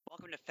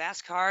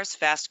Fast cars,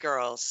 fast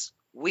girls.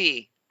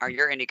 We are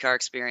your IndyCar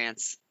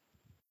experience.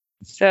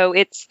 So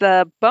it's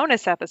the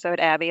bonus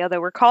episode, Abby.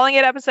 Although we're calling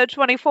it episode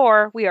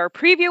 24, we are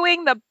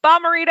previewing the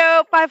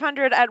Bommarito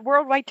 500 at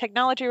Worldwide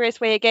Technology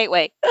Raceway at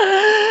Gateway.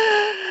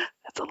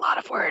 That's a lot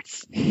of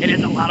words. It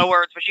is a lot of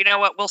words, but you know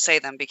what? We'll say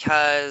them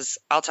because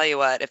I'll tell you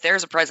what, if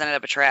there's a president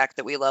of a track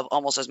that we love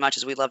almost as much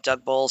as we love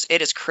Doug Boles,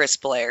 it is Chris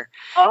Blair.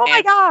 Oh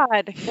my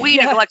God. We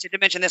neglected to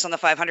mention this on the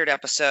 500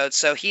 episode.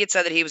 So he had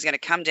said that he was going to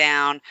come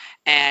down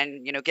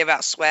and, give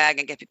out swag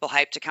and get people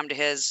hyped to come to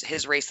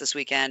his race this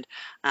weekend.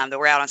 That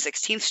we're out on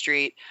 16th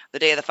Street the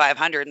day of the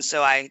 500. And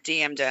so I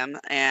DM'd him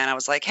and I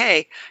was like,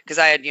 hey, because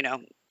I had,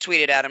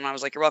 tweeted at him. I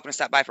was like, you're welcome to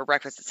stop by for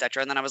breakfast,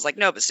 etc. And then I was like,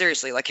 no, but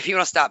seriously, like if you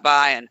want to stop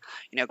by and,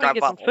 grab a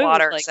bottle of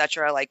water,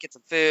 etc., like get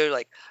some food,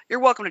 like you're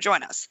welcome to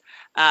join us.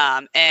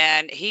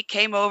 And he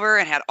came over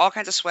and had all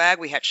kinds of swag.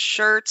 We had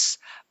shirts,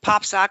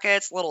 pop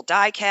sockets, little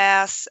die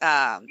casts,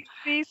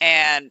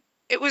 and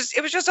it was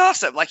just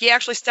awesome. Like he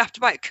actually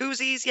stopped by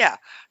koozies. Yeah.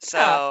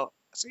 So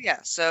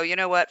you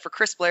know what? For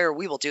Chris Blair,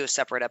 we will do a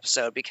separate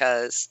episode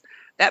because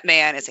that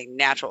man is a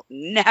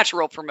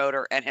natural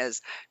promoter and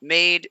has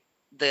made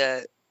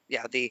the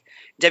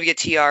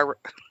WTR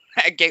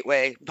at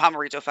Gateway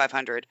Bommarito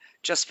 500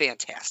 just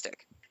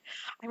fantastic.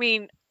 I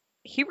mean,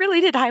 he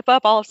really did hype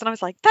up all of a sudden. I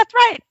was like, that's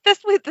right. This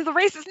week the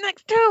race is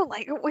next too.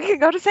 Like we can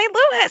go to St.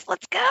 Louis.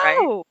 Let's go.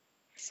 Right?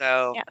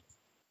 So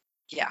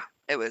yeah,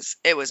 it was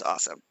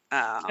awesome.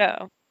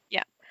 So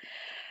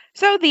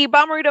the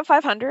Bommarito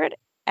 500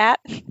 at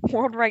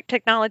Worldwide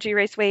Technology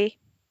Raceway.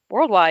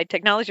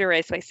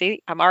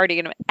 See, I'm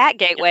already at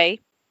Gateway.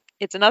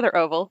 It's another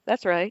oval.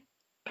 That's right.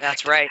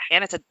 That's right.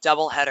 And it's a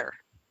double header.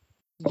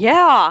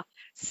 Yeah.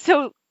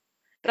 So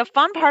the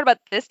fun part about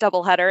this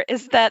double header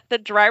is that the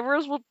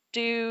drivers will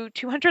do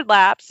 200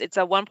 laps. It's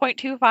a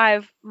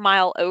 1.25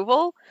 mile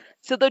oval.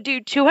 So they'll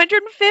do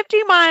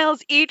 250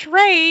 miles each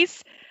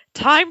race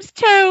times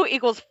 2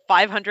 equals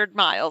 500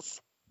 miles.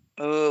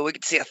 Oh, we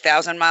could see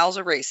 1,000 miles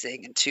of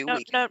racing in 2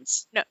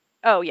 weekends. No.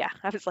 Oh, yeah.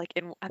 I was like,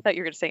 I thought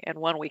you were going to say in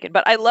 1 weekend.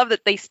 But I love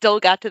that they still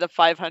got to the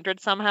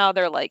 500 somehow.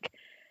 They're like,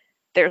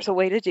 there's a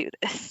way to do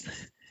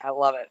this. I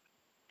love it.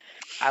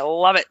 I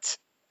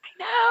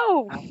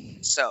know.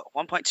 So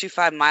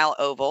 1.25 mile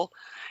oval,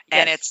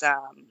 and it's a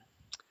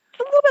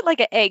little bit like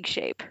an egg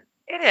shape.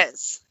 It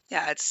is.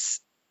 Yeah,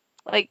 it's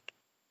like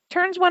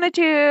turns 1 and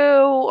 2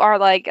 are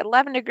like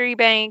 11-degree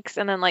banks,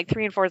 and then like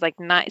 3 and 4 is like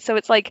 9. So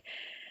it's like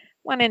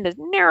one end is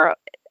narrow.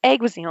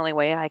 Egg was the only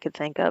way I could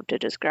think of to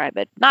describe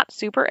it. Not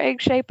super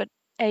egg shape, but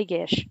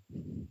eggish.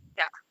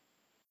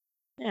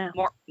 Yeah.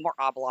 More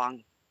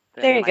oblong.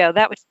 There you go.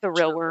 That was the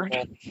real word.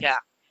 Yeah.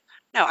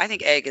 No, I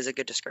think egg is a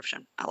good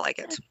description. I like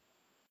it.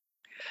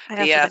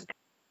 The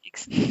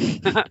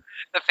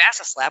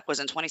fastest lap was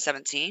in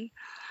 2017.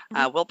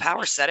 Will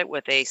Power set it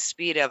with a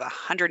speed of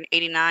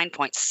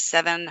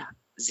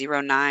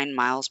 189.709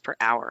 miles per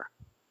hour.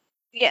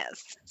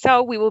 Yes.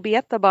 So we will be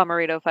at the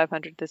Bommarito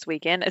 500 this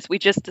weekend, as we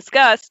just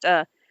discussed.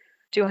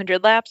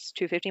 200 laps,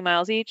 250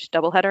 miles each,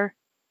 doubleheader,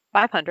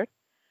 500.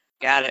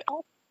 Got it.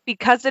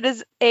 Because it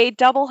is a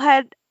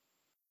double-headed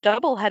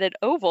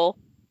oval,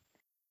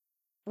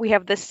 we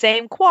have the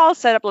same qual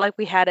set up like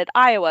we had at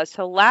Iowa.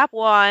 So lap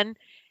 1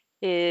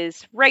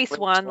 is race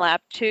 1,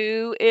 lap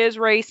 2 is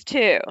race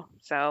 2.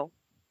 So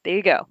there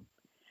you go.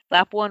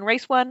 Lap 1,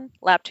 race 1,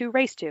 lap 2,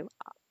 race 2.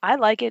 I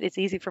like it. It's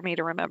easy for me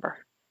to remember.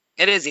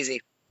 It is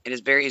easy. It is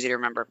very easy to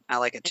remember. I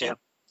like it too.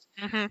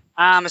 Yeah.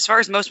 Mm-hmm. As far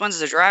as most ones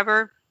as a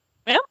driver,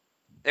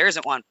 there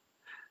isn't one.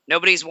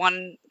 Nobody's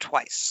won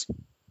twice.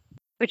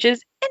 Which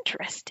is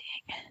interesting.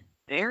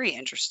 Very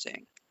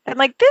interesting. And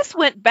like this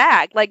went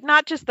back, like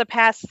not just the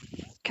past,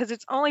 because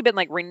it's only been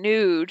like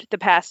renewed the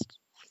past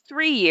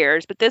 3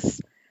 years, but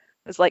this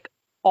was like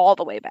all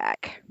the way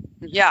back.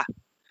 Yeah,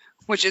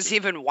 which is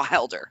even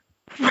wilder.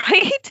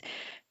 Right?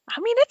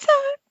 I mean, it's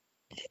a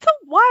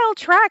wild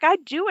track. I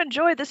do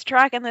enjoy this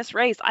track and this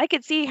race. I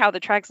could see how the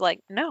track's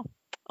like, no,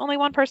 only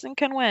one person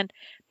can win.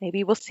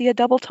 Maybe we'll see a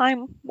double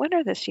time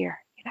winner this year.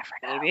 You never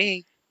know.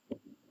 Maybe.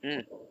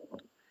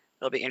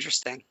 It'll be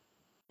interesting.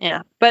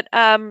 Yeah, but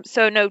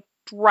so no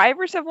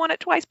drivers have won it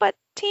twice, but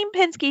Team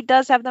Penske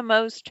does have the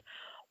most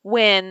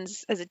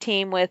wins as a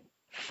team with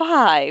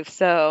 5.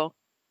 So,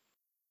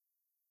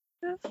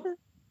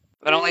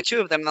 but only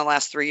 2 of them in the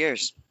last 3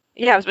 years.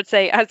 Yeah, I was about to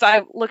say. As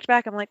I looked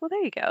back, I'm like, well,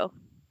 there you go.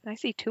 I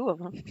see 2 of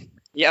them.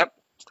 Yep.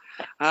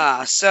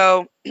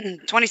 So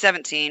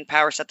 2017,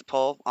 Power set the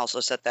pole, also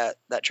set that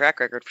track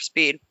record for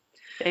speed.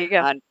 There you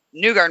go.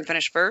 Newgarden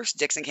finished first.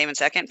 Dixon came in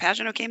second.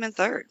 Pagenaud came in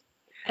third.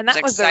 And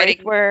that was the race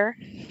where,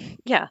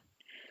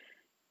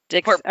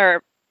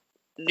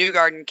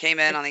 Newgarden came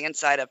in on the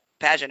inside of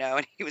Pagenaud,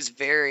 and he was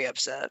very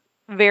upset.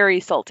 Very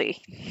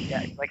salty.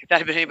 Yeah, like if that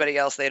had been anybody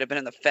else, they'd have been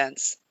in the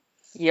fence.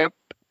 Yep.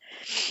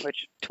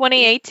 Which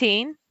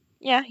 2018,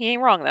 yeah, he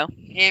ain't wrong though.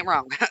 He ain't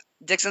wrong.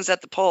 Dixon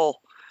set the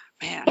pole,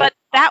 man. But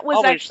that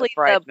was actually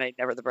the bridesmaid,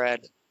 never the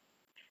bride.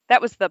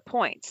 That was the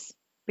points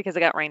because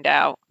it got rained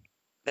out.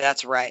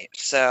 That's right.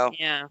 So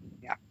yeah.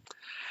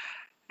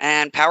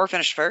 And Power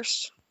finished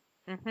first.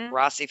 Mm-hmm.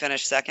 Rossi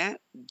finished second.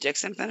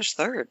 Dixon finished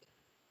third.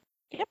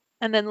 Yep.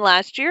 And then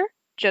last year,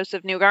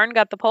 Joseph Newgarden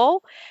got the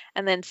pole,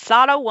 and then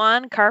Sato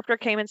won, Carpenter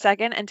came in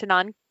second, and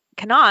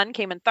Kanan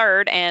came in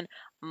third. And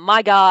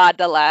my God,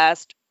 the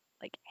last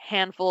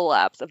handful of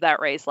laps of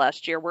that race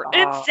last year were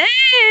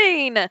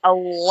insane.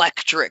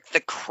 Electric.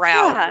 The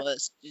crowd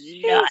was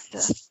nuts.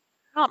 Jesus.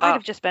 Well, it might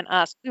have just been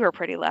us. We were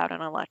pretty loud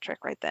and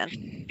electric right then.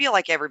 I feel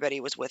like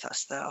everybody was with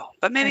us, though.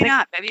 But maybe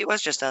not. Maybe it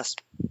was just us.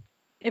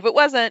 If it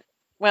wasn't,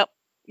 well,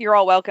 you're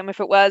all welcome. If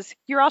it was,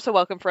 you're also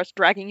welcome for us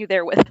dragging you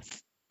there with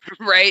us.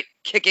 Right?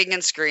 Kicking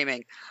and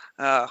screaming.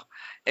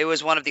 It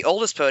was one of the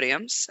oldest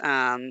podiums.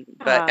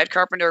 But Ed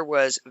Carpenter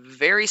was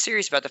very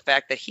serious about the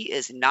fact that he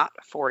is not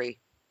 40.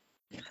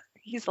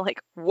 He's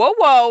like,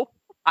 whoa.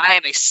 I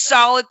am a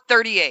solid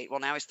 38.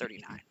 Well, now he's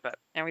 39. But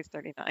now he's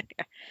 39.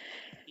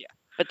 Yeah.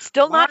 But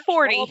still not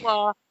 40.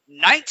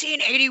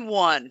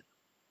 1981.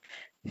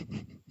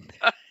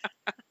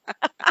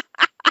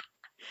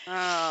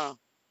 Oh,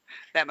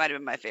 that might have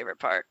been my favorite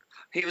part.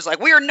 He was like,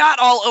 "We are not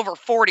all over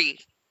 40."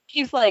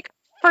 He's like,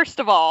 first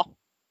of all,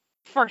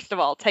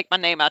 take my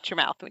name out your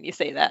mouth when you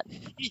say that.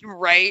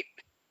 Right?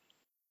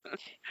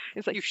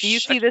 He's like, do you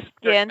see this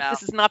skin?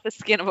 This is not the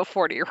skin of a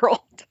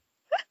 40-year-old.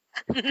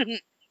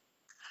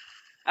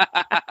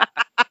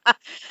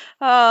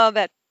 Oh,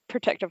 that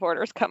protective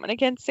order is coming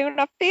again soon.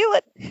 I feel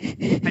it.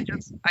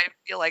 I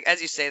feel like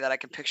as you say that, I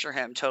can picture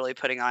him totally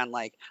putting on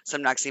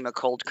some Noxzema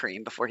cold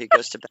cream before he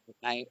goes to bed at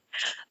night.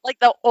 Like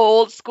the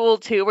old school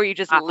too, where you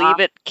just leave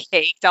it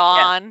caked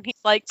on. Yes.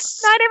 He's like,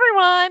 night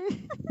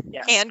everyone.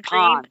 Yes. Hand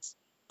cream.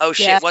 Oh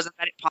shit, yes. Wasn't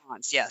that at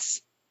Pond's?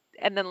 Yes.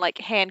 And then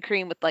hand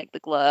cream with the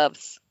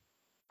gloves.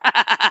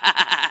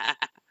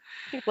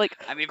 If you're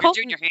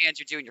doing your hands,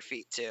 you're doing your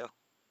feet too.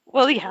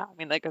 Well, yeah,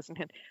 that goes in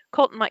hand.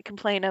 Colton might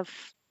complain of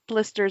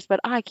blisters, but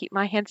I keep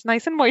my hands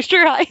nice and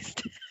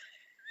moisturized.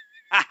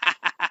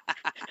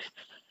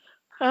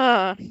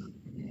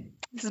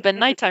 This has been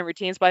Nighttime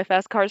Routines by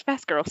Fast Cars,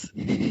 Fast Girls.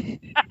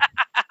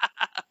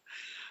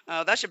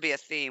 Oh, that should be a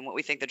theme, what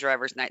we think the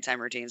drivers'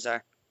 nighttime routines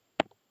are.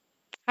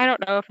 I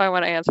don't know if I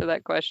want to answer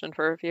that question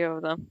for a few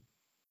of them.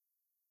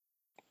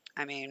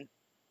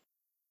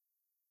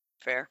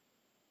 Fair.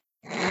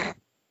 I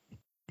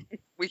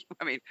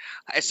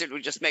assumed we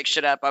just make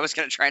shit up. I was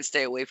going to try and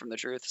stay away from the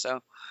truth,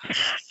 so.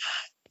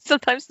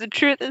 Sometimes the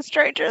truth is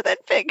stranger than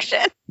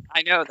fiction.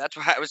 I know. That's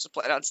why I was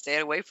planning on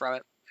staying away from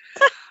it.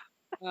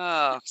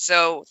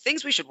 So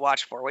things we should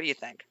watch for. What do you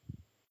think?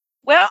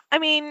 Well,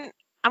 I'm going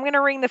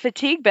to ring the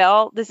fatigue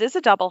bell. This is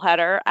a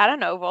doubleheader at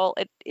an oval.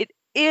 It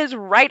is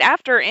right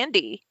after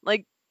Indy,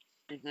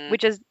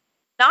 which is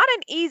not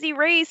an easy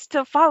race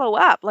to follow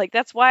up.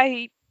 That's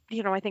why,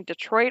 I think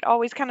Detroit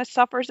always kind of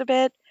suffers a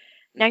bit.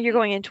 Now you're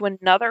going into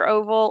another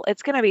oval.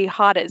 It's going to be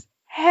hot as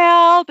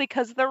hell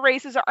because the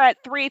races are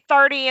at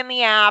 3:30 in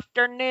the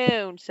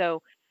afternoon.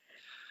 So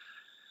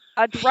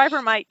a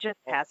driver might just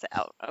pass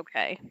out.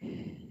 Okay.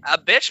 A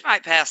bitch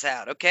might pass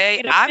out.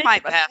 Okay. I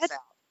might pass out.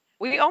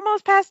 We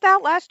almost passed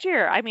out last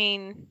year.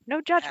 No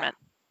judgment.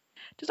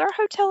 Yeah. Does our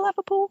hotel have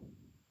a pool?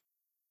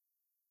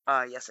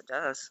 Yes, it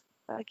does.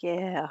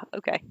 Yeah.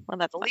 Okay. Well,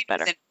 that's much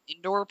better. It's an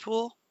indoor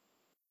pool.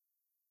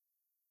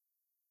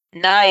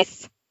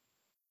 Nice.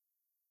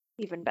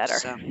 Even better.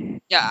 So,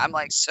 yeah,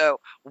 so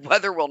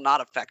weather will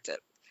not affect it.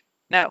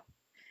 No.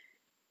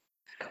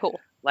 Cool.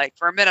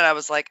 For a minute, I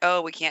was like,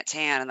 oh, we can't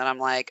tan. And then I'm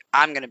like,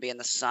 I'm going to be in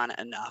the sun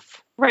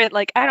enough. Right.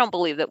 I don't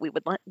believe that we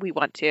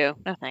want to.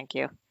 No, thank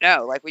you.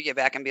 No, we get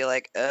back and be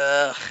like,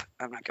 ugh,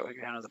 I'm not going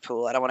down to the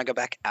pool. I don't want to go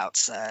back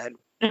outside.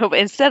 No, but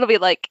instead it'll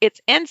be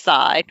it's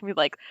inside. We'll be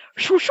like,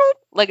 shoo, shoo,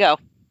 let go.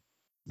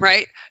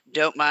 Right.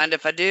 Don't mind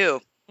if I do.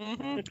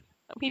 Mm-hmm.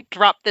 Let me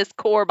drop this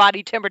core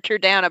body temperature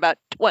down about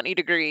 20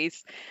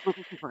 degrees.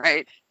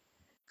 Right.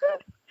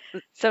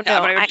 So I'm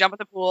going to go jump in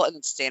the pool and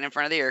then stand in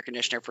front of the air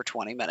conditioner for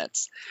 20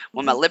 minutes.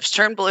 When my lips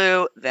turn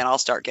blue, then I'll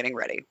start getting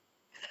ready.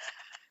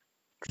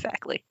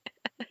 Exactly.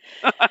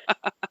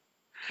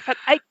 But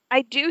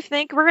I do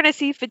think we're going to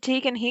see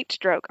fatigue and heat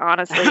stroke,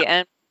 honestly.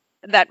 And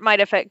that might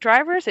affect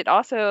drivers. It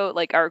also,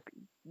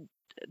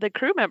 the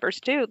crew members,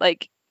 too.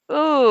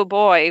 Oh,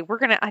 boy.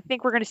 I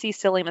think we're going to see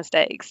silly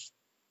mistakes.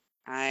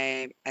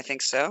 I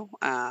think so.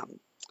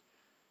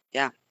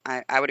 Yeah,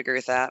 I would agree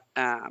with that.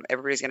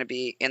 Everybody's going to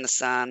be in the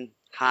sun,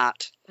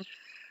 hot.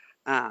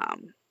 I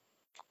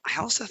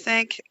also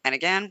think, and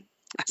again,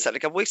 I said it a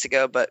couple weeks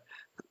ago, but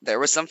there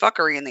was some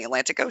fuckery in the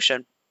Atlantic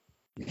Ocean.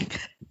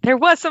 There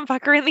was some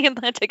fuckery in the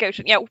Atlantic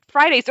Ocean. Yeah,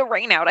 Friday's a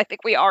rain out. I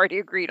think we already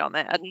agreed on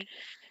that.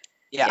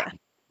 Yeah,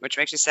 which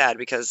makes me sad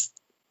because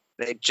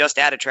they just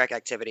added track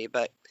activity,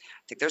 but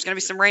I think there's going to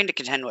be some rain to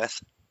contend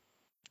with.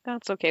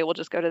 That's okay. We'll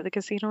just go to the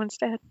casino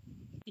instead.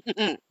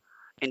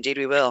 Indeed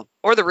we will.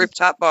 Or the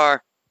rooftop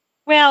bar.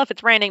 Well, if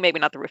it's raining,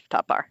 maybe not the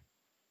rooftop bar.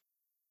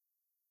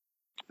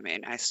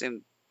 I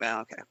assume,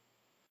 well, okay.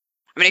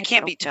 It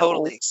can't be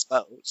totally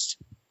exposed.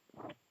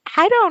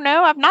 I don't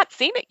know. I've not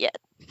seen it yet.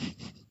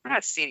 I've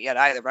not seen it yet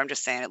either, but I'm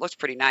just saying it looks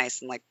pretty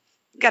nice. And,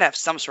 you got to have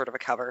some sort of a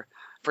cover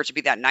for it to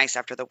be that nice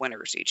after the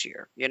winters each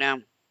year,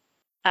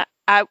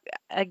 I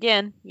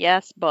again,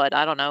 yes, but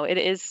I don't know. It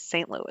is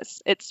St.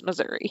 Louis. It's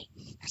Missouri.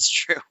 It's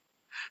true.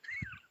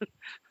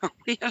 Are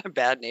we in a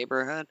bad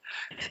neighborhood?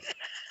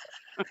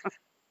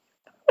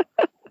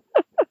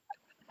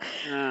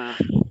 Uh,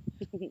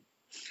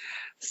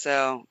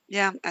 so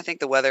yeah, I think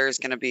the weather is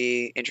going to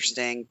be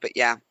interesting. But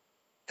yeah,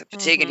 the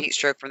fatigue and Hmm. heat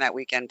stroke from that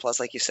weekend, plus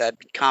like you said,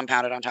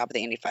 compounded on top of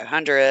the Indy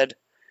 500.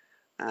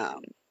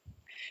 Um,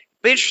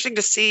 be interesting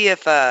to see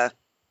if yeah,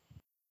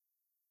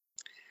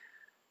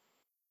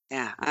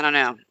 I don't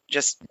know.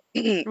 Just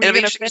it'll Are you be gonna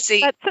interesting to finish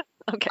see. that?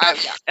 Okay.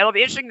 Yeah, it'll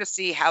be interesting to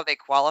see how they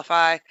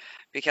qualify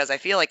because I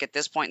feel like at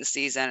this point in the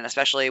season, and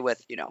especially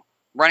with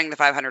running the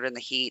 500 in the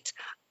heat,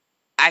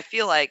 I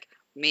feel like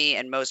me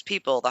and most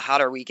people, the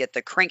hotter we get,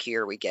 the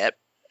crankier we get.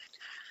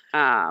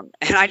 And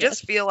I Yes.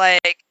 just feel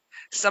like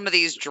some of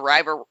these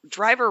driver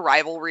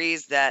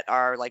rivalries that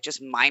are like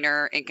just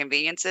minor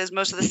inconveniences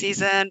most of the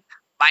season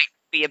might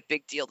be a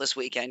big deal this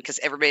weekend because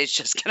everybody's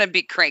just gonna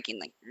be cranking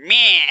like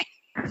meh.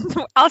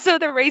 Also,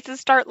 the races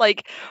start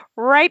like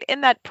right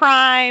in that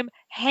prime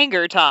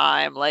hanger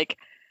time,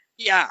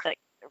 Yeah, like,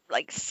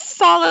 like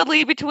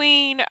solidly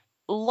between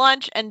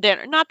lunch and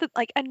dinner. Not that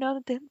like I know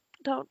that they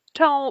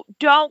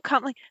don't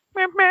come like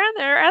man,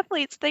 they're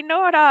athletes. They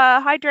know how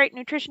to hydrate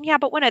nutrition. Yeah,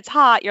 but when it's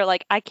hot, you're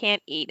like I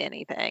can't eat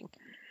anything.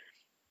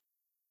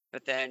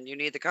 but then you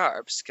need the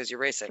carbs because you're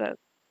racing, So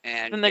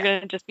and then they're yeah,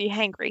 gonna just be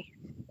hangry.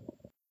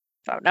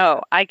 So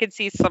no, I could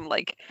see some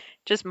like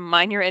just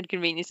minor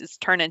inconveniences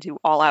turn into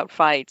all out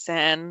fights.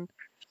 And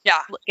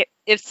yeah, look,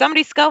 if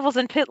somebody scuffles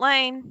in pit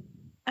lane,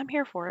 I'm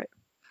here for it.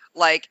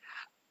 like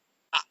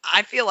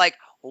I feel like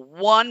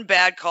one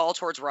bad call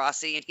towards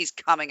Rossi and he's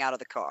coming out of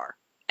the car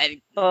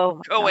and Oh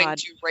my going god.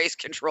 to race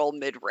control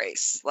mid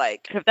race.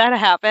 Like, If that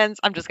happens,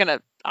 I'm just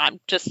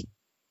it's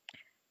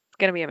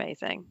gonna be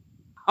amazing.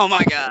 oh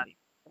my It's god, gonna be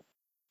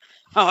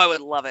oh I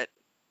would love it.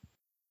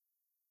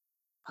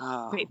 I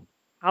Oh mean,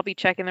 I'll be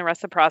checking the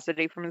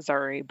reciprocity from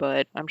Missouri,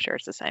 but I'm sure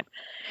it's the same.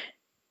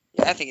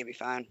 yeah, I think it'd be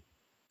fine.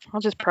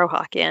 I'll just pro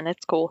hock in.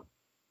 It's cool.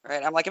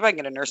 Right? I'm like, if I can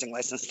get a nursing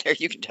license there,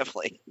 you can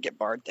definitely get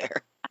barred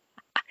there.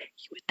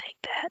 You would think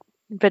that.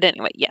 But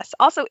anyway, yes.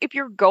 Also, if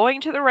you're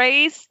going to the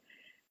race,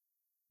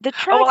 the Oh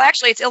track well,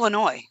 actually, it's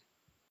Illinois.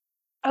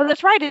 oh,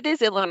 that's right, it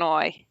is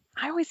Illinois.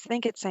 I always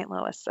think it's St.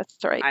 Louis. That's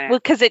right. I know Well,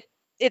 because it's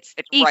it's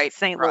East right,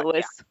 St. right,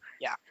 Louis.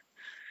 yeah, yeah,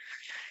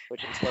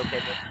 which is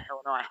located in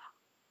Illinois.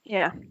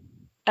 Yeah.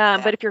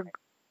 Yeah, But if you're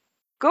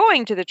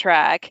going to the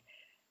track,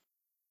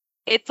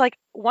 it's like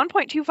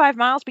 1.25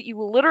 miles, but you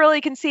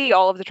literally can see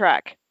all of the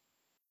track.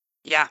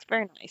 yeah, It's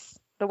very nice.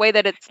 The way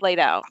that it's laid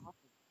out.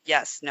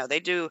 yes. No, they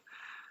do.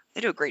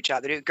 They do a great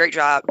job. They do a great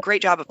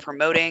job of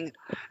promoting.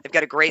 They've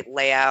got a great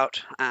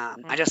layout.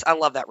 I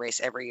love that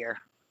race every year.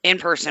 In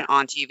person, Yeah.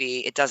 on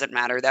TV, it doesn't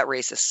matter. That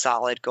race is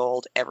solid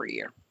gold every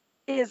year.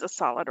 It is a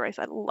solid race.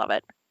 I love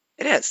it.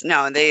 It is.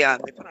 No, and they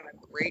put on a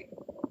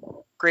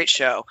great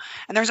show.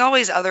 And there's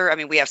always other. I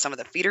mean, we have some of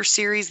the feeder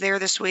series there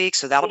this week,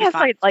 so that'll It be has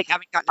fun. If you like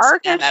haven't gotten to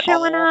see them Arca's at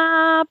showing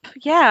all. up.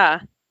 Yeah.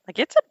 Like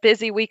it's a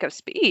busy week of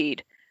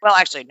speed. Well,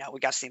 actually, no, we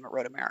got to see them at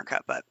Road America,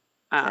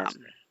 Yes.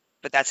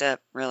 but that's it,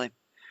 really.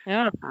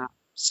 Yeah.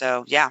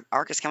 So yeah,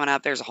 ARC is coming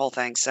up. There's a whole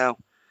thing. So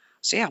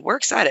yeah, we're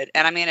excited.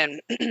 And I mean,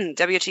 in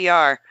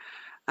WTR,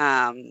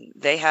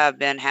 they have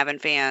been having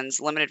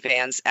limited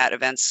fans at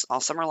events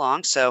all summer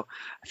long. So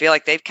I feel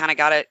like they've kind of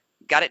got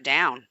it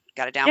down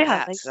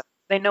Yeah. pat. So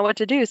They know what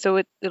to do,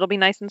 so it'll be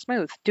nice and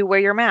smooth. Do wear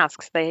your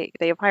masks. They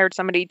have hired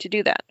somebody to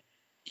do that.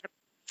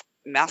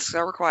 masks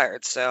are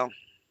required. So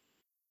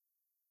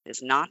it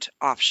is not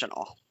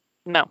optional.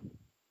 No.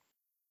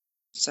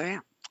 So yeah.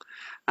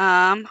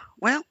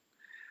 Well,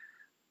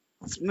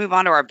 let's move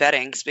on to our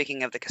betting.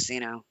 Speaking of the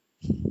casino,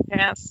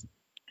 Yes.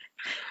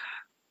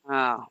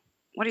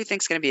 what do you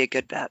think is going to be a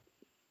good bet?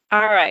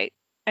 All right.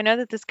 I know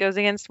that this goes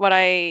against what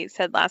I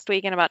said last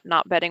weekend about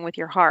not betting with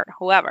your heart.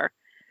 However,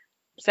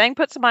 saying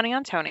put some money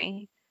on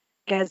Tony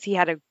because he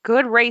had a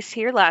good race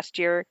here last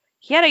year.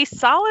 He had a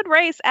solid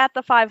race at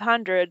the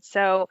 500,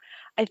 so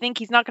I think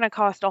he's not going to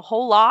cost a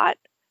whole lot,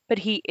 but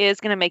he is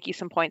going to make you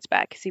some points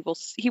back because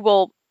he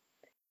will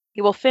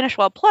finish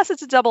well. Plus,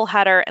 it's a double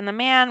header, and the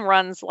man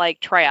runs like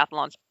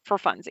triathlons for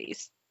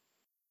funsies,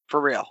 For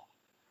real.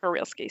 for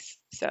real skis.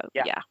 So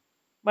Yeah. yeah.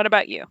 What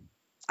about you?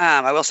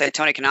 I will say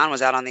Tony Kanaan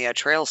was out on the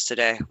trails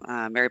today.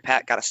 Mary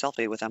Pat got a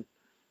selfie with him.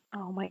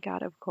 Oh my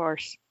God, of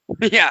course.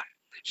 Yeah.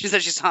 She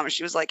said she saw him.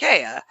 She was like,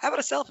 "Hey, how about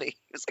a selfie?"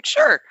 He was like,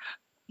 "Sure."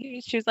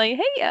 She was like,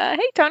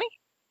 hey, Tony.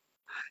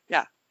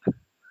 Yeah,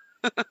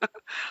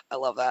 I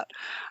love that.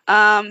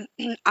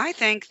 I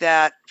think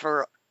that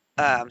for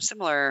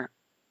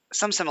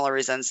some similar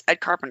reasons,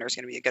 Ed Carpenter is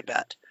going to be a good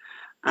bet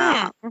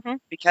Mm-hmm.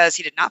 because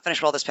he did not finish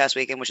well this past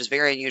weekend, which is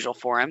very unusual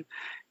for him.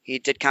 He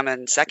did come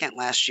in second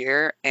last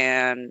year,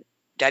 and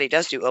Daddy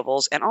does do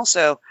ovals, and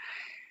also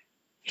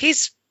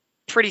he's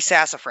pretty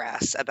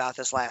sassafras about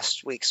this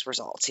last week's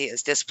results. He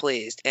is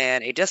displeased,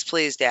 and a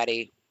displeased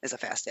daddy is a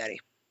fast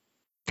daddy.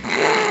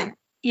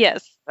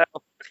 Yes. So,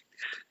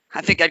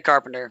 I think Ed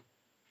Carpenter,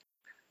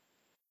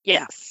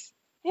 Yes.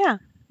 Yeah.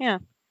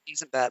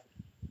 decent bet.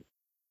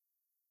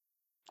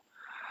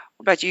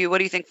 What about you? What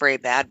do you think for a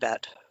bad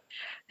bet?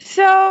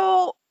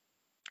 So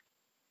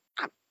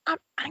I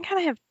kind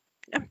of have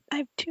I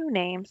have two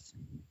names.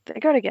 They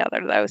go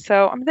together though.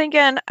 So I'm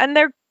thinking, and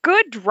they're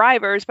good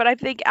drivers, but I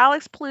think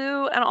Alex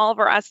Plew and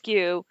Oliver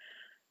Askew.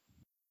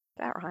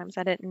 That rhymes.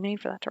 I didn't mean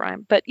for that to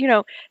rhyme. But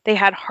they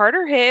had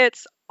harder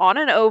hits on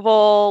an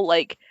oval.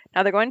 Like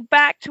now they're going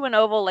back to an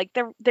oval. Like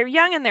they're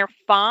young and they're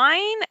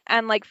fine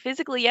and like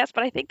physically yes,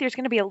 but I think there's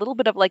going to be a little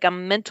bit of like a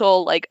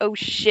mental like oh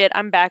shit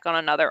I'm back on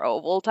another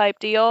oval type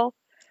deal.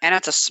 And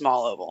it's a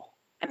small oval.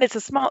 And it's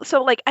a small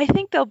so like I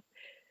think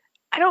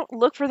I don't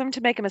look for them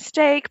to make a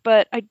mistake,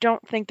 but I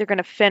don't think they're going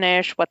to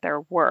finish what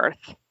they're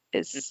worth.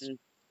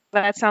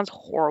 That sounds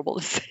horrible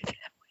to say that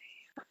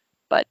way,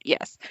 but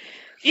yes.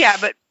 Yeah,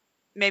 but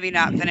maybe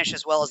not finish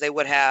as well as they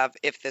would have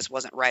if this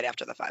wasn't right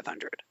after the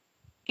 500.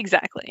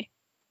 Exactly.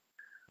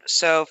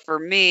 So for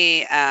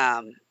me,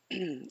 I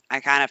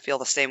kind of feel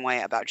the same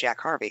way about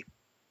Jack Harvey.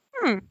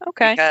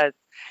 Okay. Because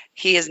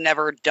he has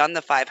never done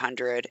the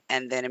 500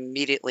 and then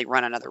immediately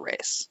run another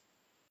race.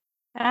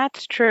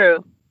 That's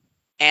true.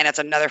 And it's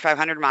another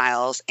 500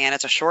 miles, and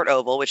it's a short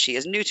oval, which he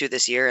is new to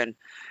this year and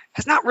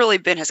has not really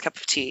been his cup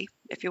of tea,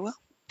 if you will.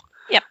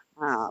 Yep.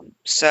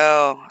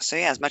 So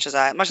yeah, as much as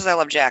I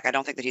love Jack, I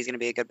don't think that he's going to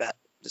be a good bet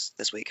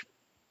this week.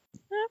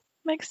 Yeah,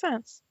 makes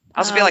sense.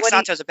 I also feel like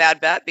Sato's a bad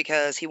bet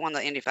because he won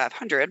the Indy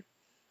 500.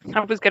 I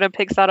was going to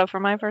pick Sato for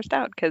my first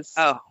out because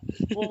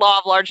law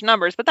of large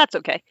numbers, but that's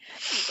okay.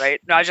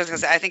 Right. No, I was just going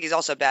to say, I think he's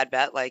also a bad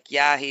bet. Like,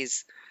 yeah,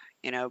 he's,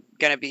 going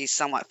to be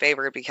somewhat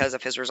favored because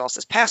of his results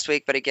this past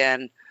week. But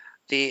again,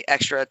 the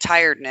extra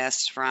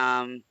tiredness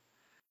from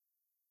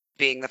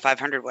being the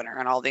 500 winner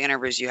and all the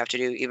interviews you have to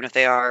do, even if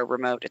they are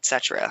remote,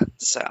 etc.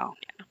 So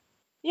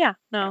yeah,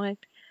 no, it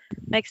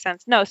makes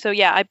sense. No, so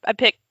yeah, I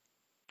picked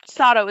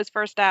Sato as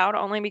first out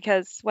only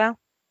because, well,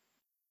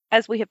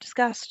 as we have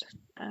discussed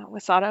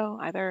with Sato,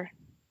 either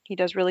he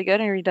does really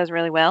good or he does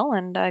really well,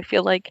 and I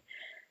feel like,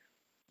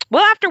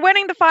 well, after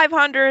winning the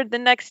 500, the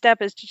next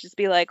step is to just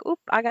be like, oop,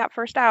 I got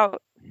first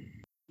out.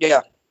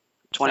 Yeah,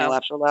 20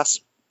 laps or less.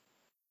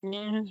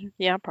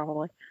 Yeah,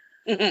 probably.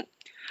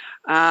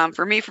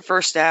 For me, for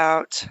first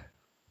out,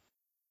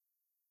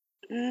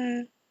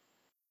 I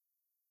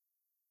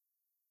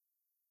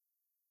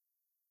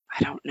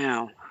don't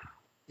know.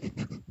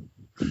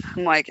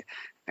 I'm like,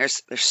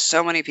 there's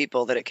so many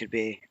people that it could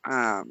be.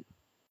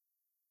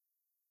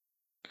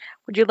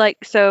 Would you like?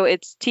 So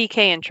it's TK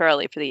and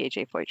Charlie for the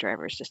AJ Foyt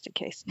drivers, just in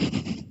case.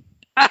 Thank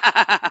you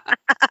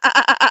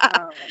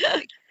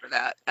for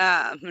that.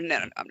 No,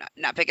 I'm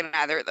not picking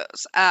either of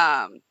those.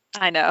 I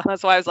know.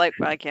 That's why I was like,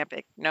 well, I can't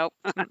pick. Nope.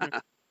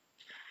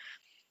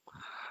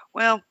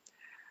 Well,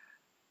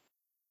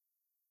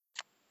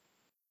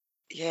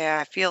 yeah,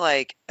 I feel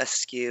like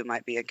Askew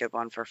might be a good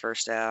one for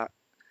first out,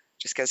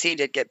 just because he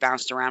did get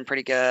bounced around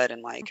pretty good,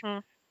 and like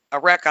a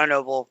wreck on an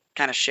oval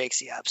kind of shakes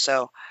you up.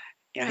 So,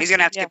 he's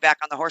gonna have to get back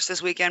on the horse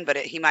this weekend, but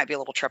he might be a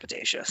little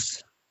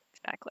trepidatious.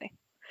 Exactly.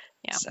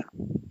 Yeah. So,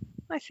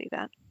 I see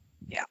that.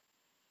 Yeah.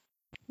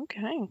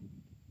 Okay.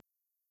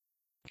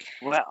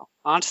 Well,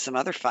 on to some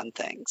other fun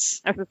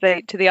things. I was going to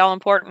say, to the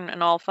all-important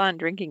and all-fun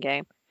drinking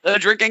game. The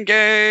drinking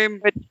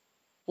game! But,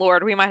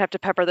 Lord, we might have to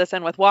pepper this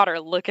in with water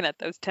looking at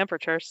those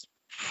temperatures.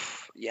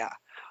 Yeah.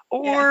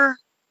 Or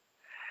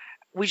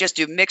we just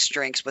do mixed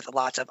drinks with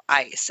lots of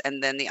ice,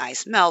 and then the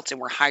ice melts,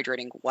 and we're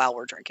hydrating while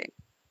we're drinking.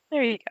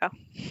 There you go.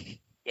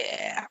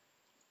 Yeah.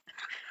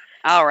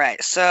 All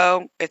right.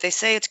 So if they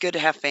say it's good to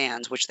have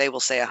fans, which they will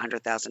say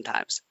 100,000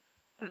 times.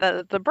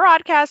 The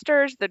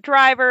broadcasters, the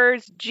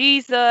drivers,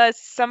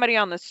 Jesus, somebody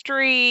on the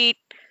street,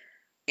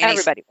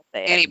 everybody will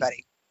say it.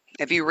 Anybody.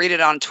 If you read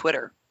it on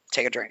Twitter,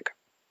 take a drink.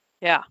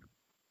 Yeah.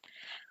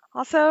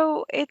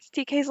 Also, it's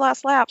TK's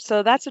last lap,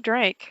 so that's a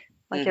drink.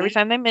 Like every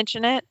time they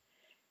mention it,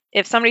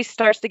 if somebody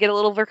starts to get a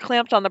little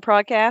verklempt on the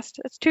podcast,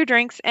 it's 2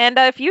 drinks. And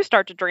if you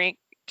start to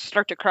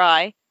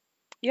cry,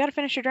 you got to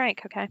finish your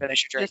drink, okay?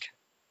 Finish your drink.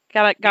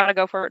 Just gotta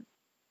go for it.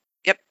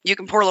 Yep. You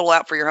can pour a little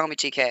out for your homie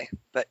TK,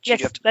 but you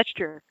do have to. That's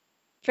true.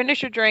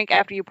 Finish your drink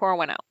after you pour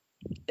one out.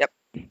 Yep.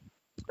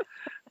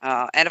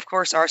 And of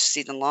course, our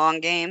season-long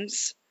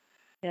games.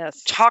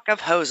 Yes. Talk of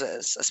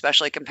hoses,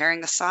 especially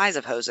comparing the size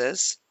of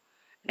hoses.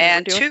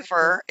 And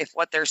twofer, if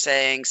what they're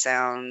saying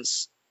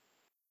sounds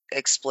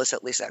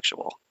explicitly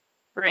sexual.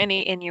 For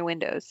any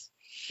innuendos.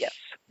 Yep.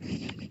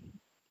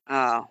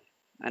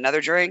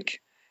 Another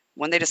drink.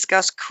 When they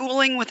discuss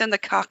cooling within the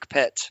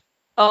cockpit.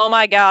 Oh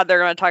my God, they're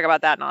going to talk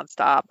about that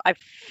nonstop. I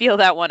feel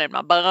that one in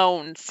my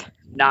bones.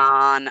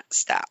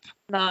 Nonstop.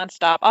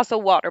 Also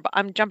water.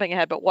 I'm jumping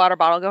ahead, but water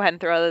bottle. Go ahead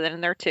and throw that in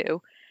there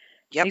too.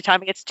 Yep.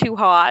 Anytime it gets too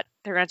hot,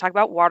 they're going to talk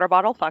about water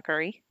bottle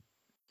fuckery.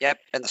 Yep.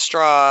 And the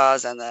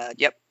straws and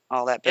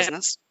all that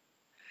business.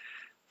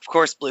 Yep. Of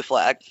course, blue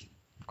flag.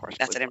 Of course,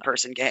 that's an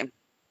in-person game.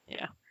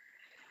 Yeah.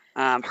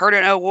 Heard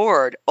an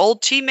award.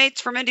 Old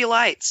teammates from Indy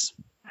Lights.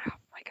 Oh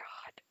my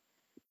God.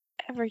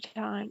 Every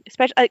time,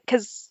 especially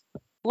because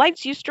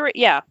Lights used to,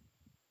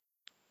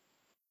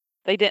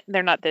 they didn't.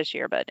 They're not this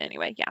year, but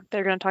anyway, yeah,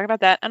 they're going to talk about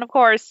that. And of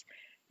course,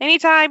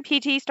 Anytime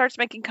PT starts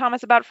making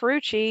comments about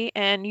Ferrucci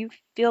and you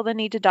feel the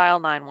need to dial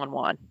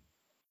 911.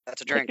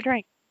 That's a drink. Take a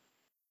drink.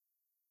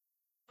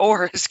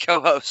 Or his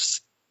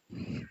co-hosts.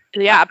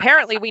 Yeah,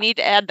 apparently we need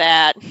to add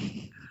that.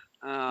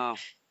 Oh.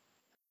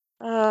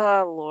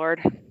 Oh,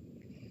 Lord.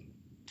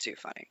 Too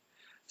funny.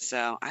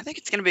 So I think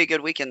it's going to be a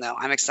good weekend, though.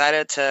 I'm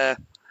excited to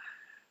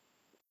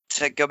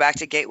go back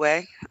to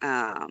Gateway.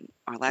 Our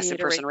last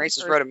in-person race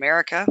was Road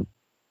America.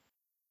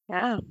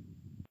 Yeah.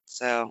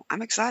 So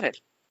I'm excited.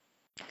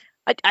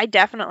 I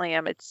definitely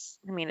am. It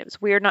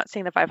was weird not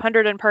seeing the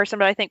 500 in person,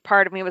 but I think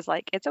part of me was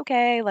like, it's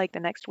okay. Like the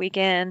next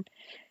weekend,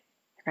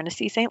 you're going to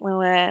see St.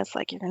 Louis.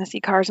 Like you're going to see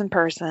cars in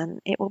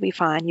person. It will be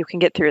fine. You can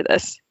get through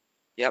this.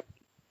 Yep.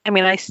 I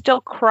mean, I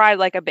still cried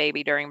like a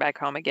baby during Back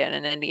Home Again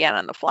in Indiana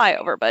on the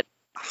flyover, but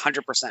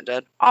 100%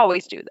 did.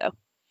 Always do, though.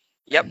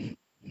 Yep.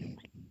 I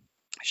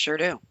sure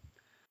do.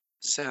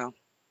 So,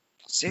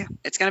 see,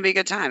 it's going to be a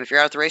good time. If you're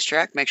out at the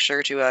racetrack, make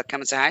sure to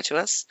come and say hi to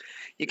us.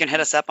 You can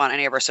hit us up on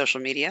any of our social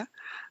media,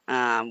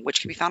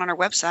 which can be found on our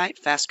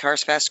website,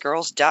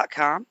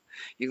 fastcarsfastgirls.com.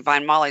 You can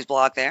find Molly's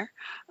blog there.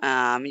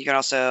 You can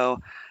also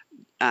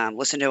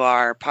listen to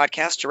our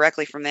podcast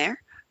directly from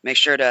there. Make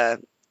sure to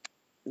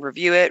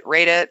review it,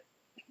 rate it,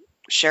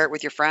 share it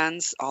with your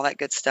friends, all that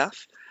good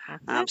stuff.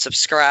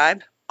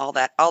 Subscribe, all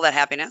that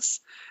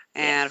happiness.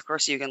 And of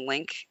course, you can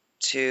link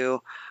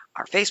to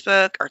our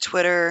Facebook, our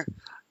Twitter,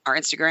 our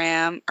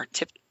Instagram, our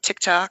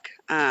TikTok.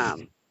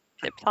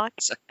 TikTok?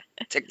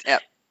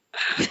 Yep.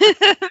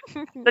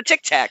 The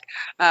TikTok.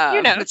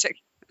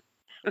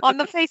 On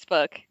the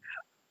Facebook.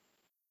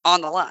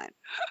 On the line.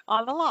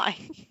 On the line.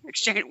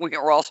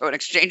 We're also an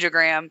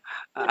Exchangeogram.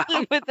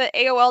 With the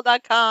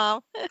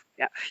AOL.com.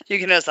 Yeah. You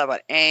can hit us up on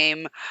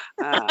AIM.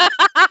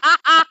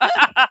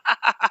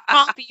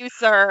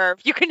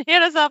 CompuServe. You can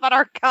hit us up on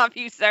our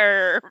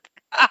CompuServe.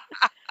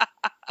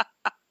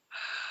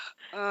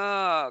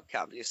 Oh,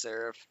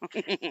 CompuServe.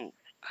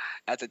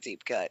 That's a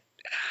deep cut.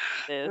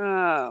 It is.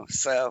 Oh,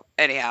 so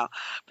anyhow,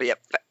 but yeah,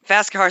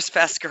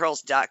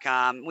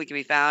 fastcarsfastgirls.com. We can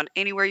be found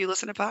anywhere you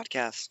listen to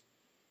podcasts.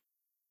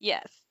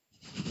 Yes.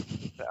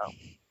 So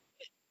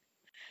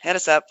hit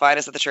us up, find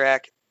us at the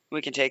track.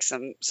 We can take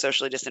some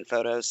socially distant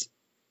photos.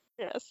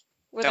 Yes.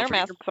 With our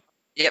masks on.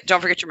 Yep,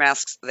 don't forget your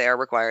masks. They are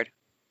required.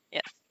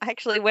 Yes. I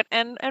actually went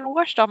and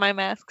washed all my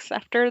masks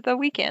after the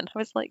weekend. I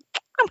was like,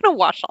 I'm going to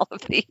wash all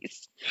of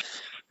these.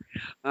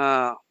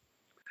 Oh,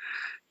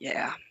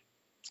 yeah.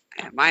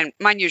 Mine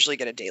usually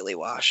get a daily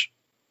wash.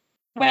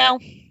 Well.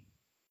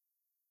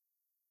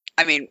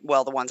 I mean,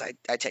 well, the ones I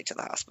take to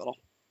the hospital.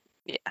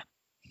 Yeah.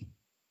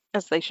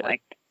 As they should.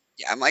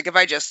 I'm like, if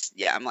I just,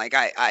 I'm like,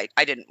 I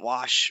didn't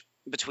wash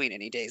between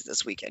any days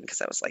this weekend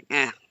because I was like,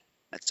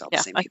 that's all the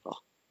same people.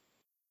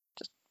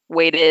 Just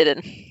waited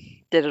and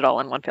did it all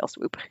in one fell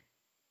swoop.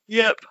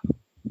 Yep.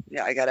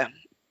 Yeah, I gotta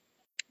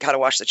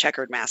wash the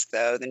checkered mask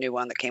though, the new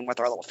one that came with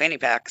our little fanny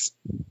packs.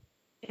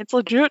 It's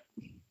legit.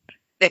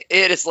 It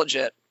is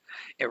legit.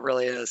 It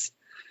really is.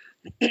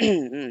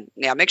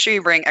 Yeah, make sure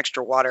you bring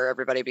extra water,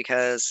 everybody,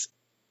 because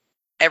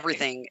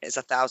everything is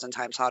 1,000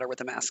 times hotter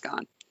with a mask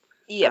on.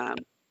 Yep.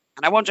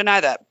 And I won't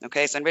deny that.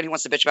 Okay, so anybody who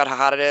wants to bitch about how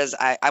hot it is,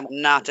 I will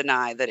not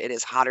deny that it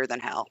is hotter than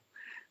hell.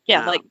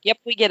 Yeah, yep,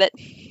 we get it.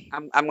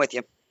 I'm with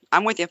you.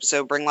 I'm with you.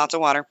 So bring lots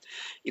of water.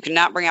 You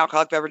cannot bring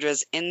alcoholic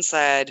beverages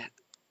inside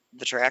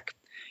the track.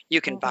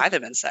 You can buy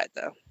them inside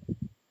though.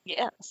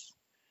 Yes.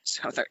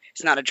 So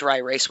it's not a dry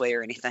raceway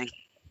or anything.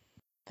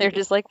 They're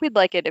just like, we'd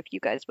like it if you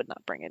guys would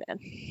not bring it in.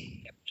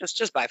 Yep,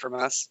 just buy from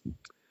us.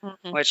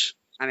 Which,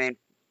 I mean,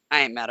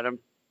 I ain't mad at them.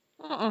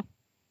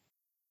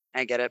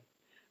 I get it.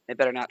 They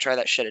better not try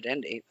that shit at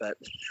Indy, but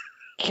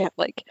yeah,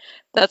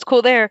 that's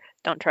cool there.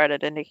 Don't try it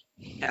at Indy.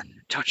 Yeah,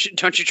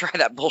 don't you try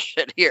that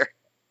bullshit here.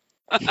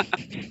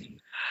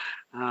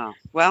 Oh,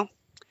 well, we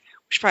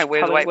should probably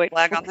wave the white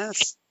flag on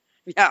this.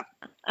 Yeah.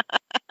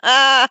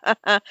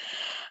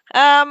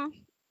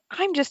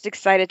 I'm just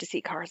excited to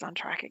see cars on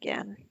track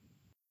again.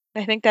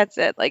 I think that's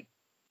it.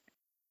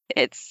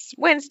 It's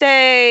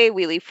Wednesday,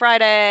 we leave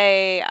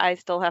Friday. I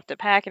still have to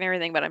pack and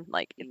everything, but I'm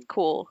like, it's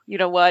cool. You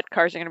know what?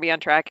 Cars are going to be on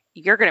track.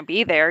 You're going to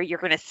be there. You're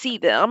going to see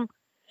them.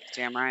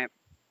 Damn right.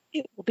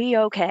 It will be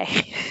okay.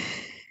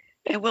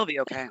 It will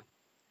be okay.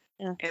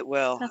 Yeah. It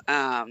will.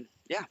 Yeah.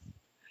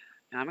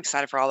 I'm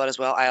excited for all that as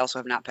well. I also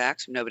have not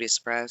packed. So nobody's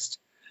surprised.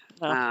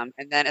 No.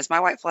 And then as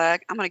my white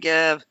flag, I'm going to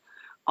give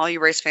all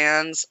you race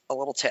fans a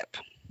little tip.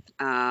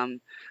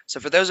 So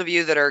for those of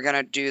you that are going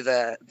to do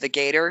the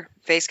gator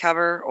face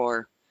cover,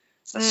 or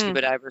the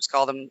scuba divers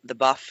call them the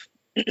buff.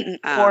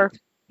 Or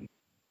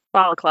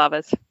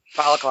balaclavas.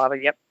 Balaclava,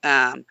 yep.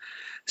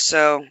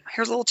 So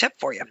here's a little tip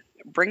for you.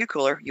 Bring a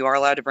cooler. You are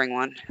allowed to bring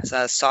one. It's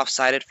a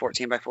soft-sided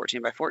 14 by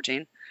 14 by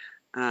 14.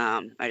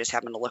 I just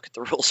happened to look at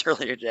the rules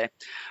earlier today.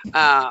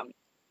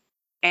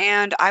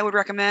 And I would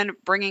recommend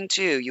bringing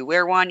two. You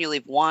wear one, you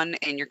leave one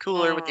in your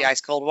cooler with the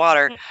ice cold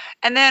water,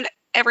 and then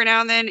every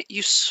now and then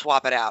you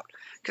swap it out.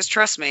 Because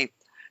trust me,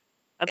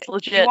 that's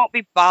legit. You won't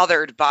be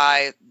bothered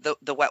by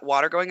the wet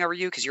water going over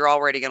you because you're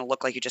already going to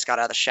look like you just got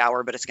out of the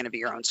shower, but it's going to be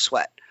your own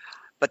sweat.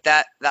 But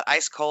that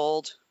ice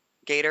cold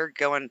gator,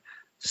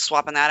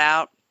 swapping that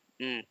out.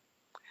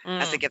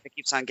 That's the gift that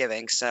keeps on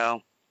giving.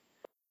 So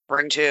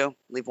bring 2,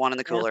 leave 1 in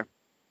the cooler.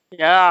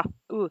 Yeah.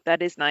 Ooh,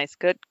 that is nice.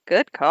 Good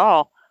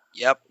call.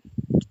 Yep.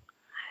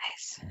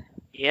 Nice.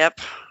 Yep.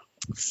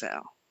 So,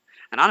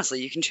 and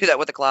honestly, you can do that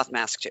with a cloth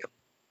mask too.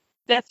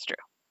 That's true.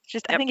 It's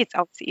just I think it's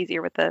obviously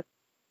easier with the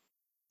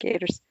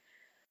gators.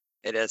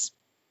 It is.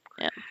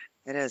 Yeah.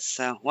 It is.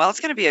 So, well, it's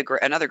going to be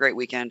another great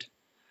weekend.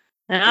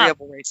 Yeah. 3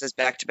 oval races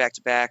back to back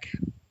to back.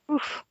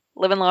 Oof.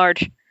 Living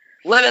large.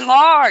 Living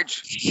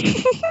large.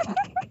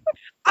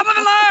 I'm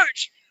living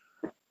large.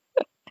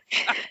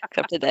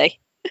 Except today.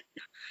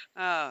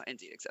 Oh,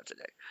 indeed, except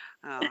today.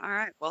 All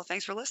right. Well,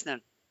 thanks for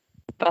listening.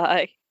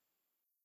 Bye.